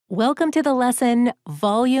Welcome to the lesson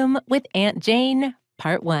Volume with Aunt Jane,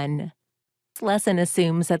 Part 1. This lesson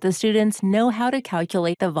assumes that the students know how to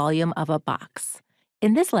calculate the volume of a box.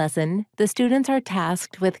 In this lesson, the students are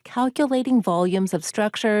tasked with calculating volumes of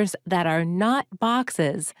structures that are not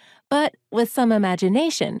boxes, but with some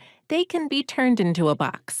imagination, they can be turned into a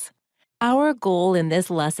box. Our goal in this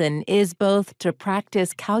lesson is both to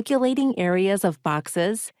practice calculating areas of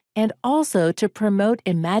boxes and also to promote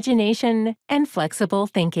imagination and flexible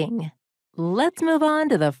thinking. Let's move on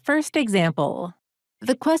to the first example.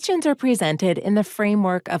 The questions are presented in the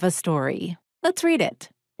framework of a story. Let's read it.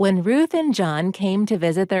 When Ruth and John came to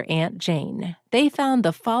visit their Aunt Jane, they found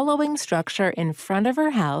the following structure in front of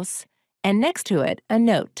her house and next to it a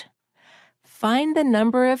note. Find the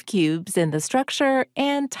number of cubes in the structure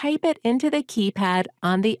and type it into the keypad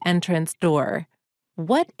on the entrance door.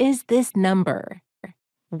 What is this number?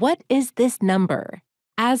 What is this number?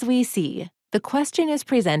 As we see, the question is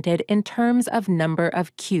presented in terms of number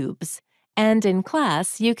of cubes, and in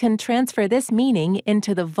class you can transfer this meaning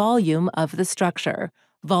into the volume of the structure,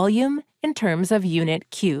 volume in terms of unit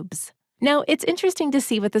cubes. Now, it's interesting to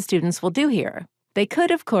see what the students will do here. They could,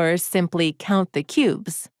 of course, simply count the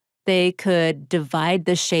cubes. They could divide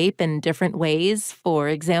the shape in different ways. For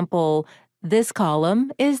example, this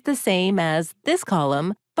column is the same as this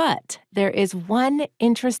column, but there is one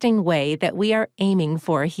interesting way that we are aiming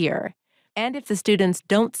for here. And if the students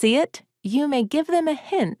don't see it, you may give them a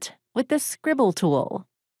hint with the scribble tool.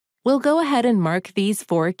 We'll go ahead and mark these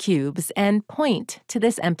 4 cubes and point to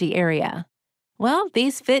this empty area. Well,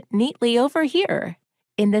 these fit neatly over here.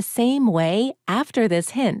 In the same way, after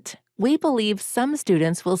this hint, we believe some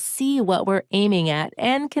students will see what we're aiming at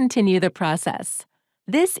and continue the process.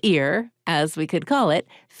 This ear, as we could call it,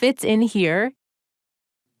 fits in here,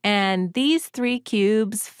 and these 3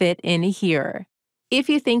 cubes fit in here. If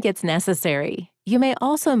you think it's necessary, you may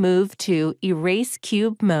also move to Erase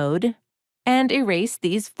Cube mode and erase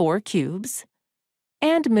these 4 cubes,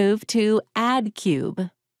 and move to Add Cube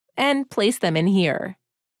and place them in here.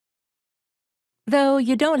 Though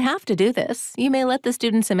you don't have to do this, you may let the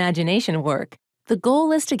student's imagination work. The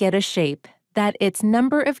goal is to get a shape that its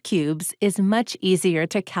number of cubes is much easier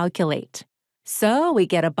to calculate. So we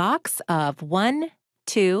get a box of 1,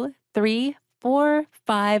 2, 3, 4,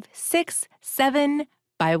 5, 6, 7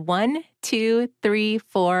 by 1, 2, 3,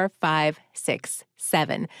 4, 5, 6,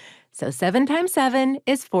 7. So 7 times 7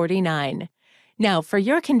 is 49. Now, for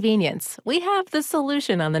your convenience, we have the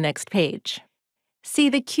solution on the next page. See,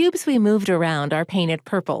 the cubes we moved around are painted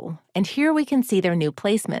purple, and here we can see their new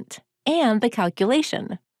placement and the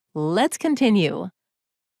calculation. Let's continue.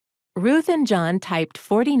 Ruth and John typed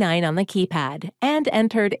 49 on the keypad and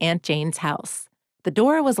entered Aunt Jane's house. The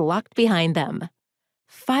door was locked behind them.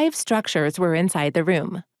 5 structures were inside the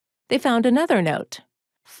room. They found another note.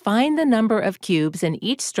 Find the number of cubes in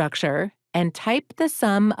each structure and type the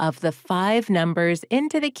sum of the 5 numbers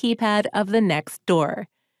into the keypad of the next door.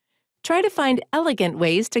 Try to find elegant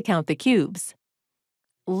ways to count the cubes.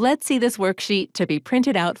 Let's see this worksheet to be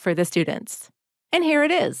printed out for the students. And here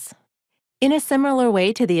it is. In a similar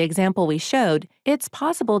way to the example we showed, it's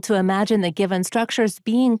possible to imagine the given structures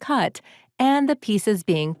being cut and the pieces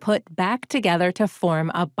being put back together to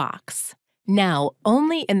form a box. Now,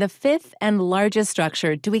 only in the 5th and largest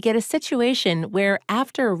structure do we get a situation where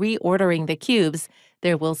after reordering the cubes,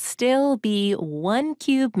 there will still be 1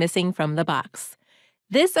 cube missing from the box.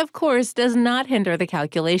 This, of course, does not hinder the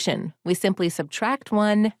calculation. We simply subtract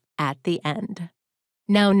 1 at the end.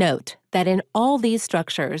 Now note that in all these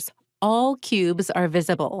structures, all cubes are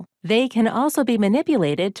visible. They can also be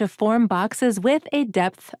manipulated to form boxes with a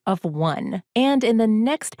depth of 1. And in the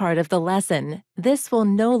next part of the lesson, this will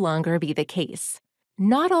no longer be the case.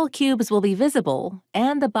 Not all cubes will be visible,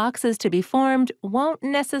 and the boxes to be formed won't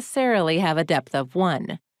necessarily have a depth of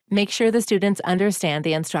 1. Make sure the students understand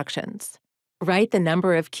the instructions. Write the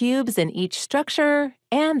number of cubes in each structure,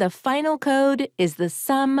 and the final code is the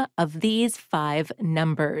sum of these 5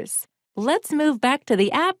 numbers. Let's move back to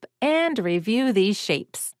the app and review these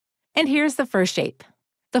shapes. And here's the first shape.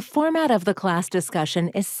 The format of the class discussion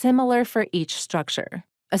is similar for each structure.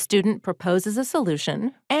 A student proposes a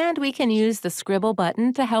solution, and we can use the scribble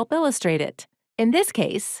button to help illustrate it. In this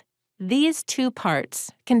case, these 2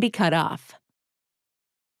 parts can be cut off.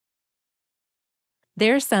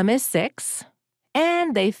 Their sum is 6,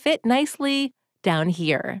 and they fit nicely down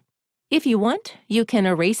here. If you want, you can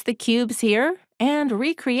erase the cubes here and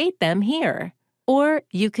recreate them here. Or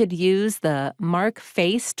you could use the Mark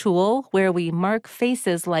Face tool where we mark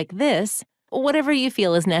faces like this, whatever you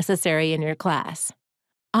feel is necessary in your class.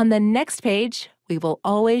 On the next page, we will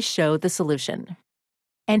always show the solution.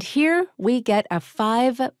 And here we get a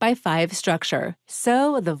 5 by 5 structure,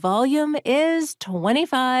 so the volume is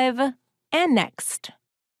 25. And next.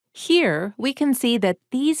 Here we can see that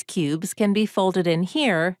these cubes can be folded in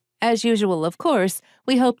here. As usual, of course,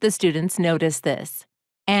 we hope the students notice this.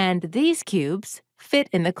 And these cubes fit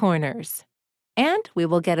in the corners. And we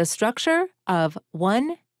will get a structure of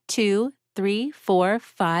 1, 2, 3, 4,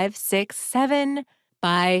 5, 6, 7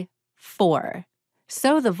 by 4.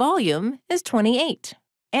 So the volume is 28.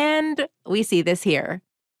 And we see this here.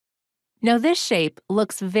 Now this shape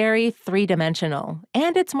looks very three-dimensional,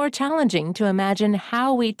 and it's more challenging to imagine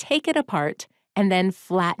how we take it apart and then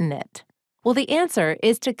flatten it. Well, the answer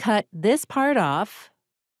is to cut this part off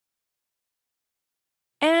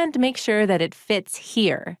and make sure that it fits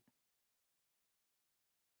here.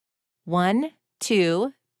 1,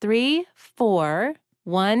 2, 3, 4,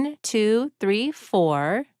 1, 2, 3,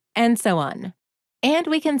 4, and so on. And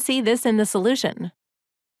we can see this in the solution.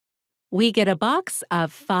 We get a box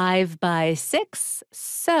of 5 by 6,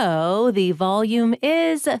 so the volume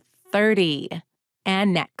is 30.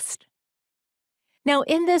 And next. Now,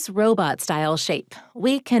 in this robot-style shape,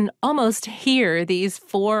 we can almost hear these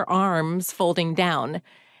 4 arms folding down,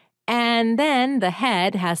 and then the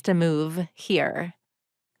head has to move here.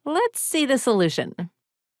 Let's see the solution.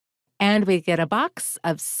 And we get a box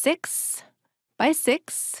of 6 by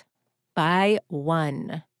 6 by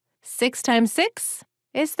 1. 6 times 6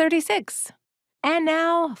 is 36. And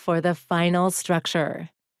now for the final structure.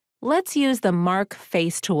 Let's use the Mark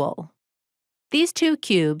Face tool. These 2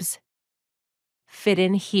 cubes fit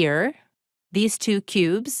in here. These 2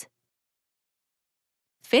 cubes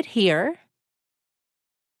fit here.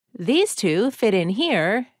 These 2 fit in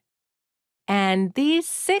here. And these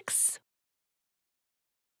 6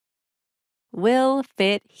 will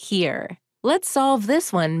fit here. Let's solve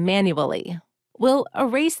this one manually. We'll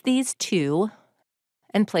erase these 2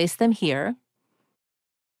 and place them here.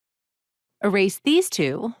 Erase these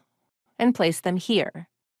 2 and place them here.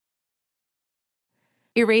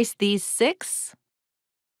 Erase these 6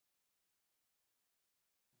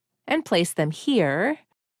 and place them here.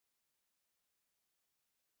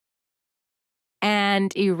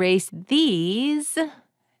 And erase these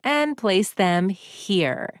and place them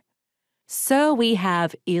here. So we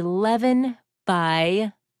have 11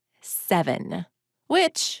 by 7,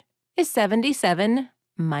 which is 77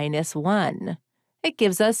 minus 1. It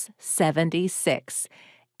gives us 76.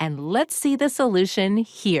 And let's see the solution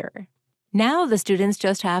here. Now the students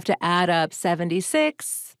just have to add up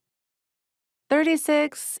 76,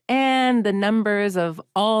 36, and the numbers of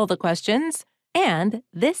all the questions. And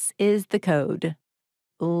this is the code.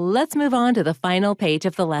 Let's move on to the final page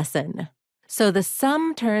of the lesson. So the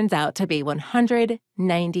sum turns out to be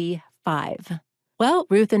 195. Well,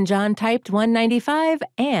 Ruth and John typed 195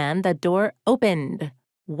 and the door opened.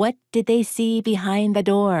 What did they see behind the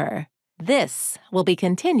door? This will be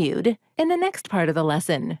continued in the next part of the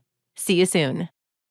lesson. See you soon.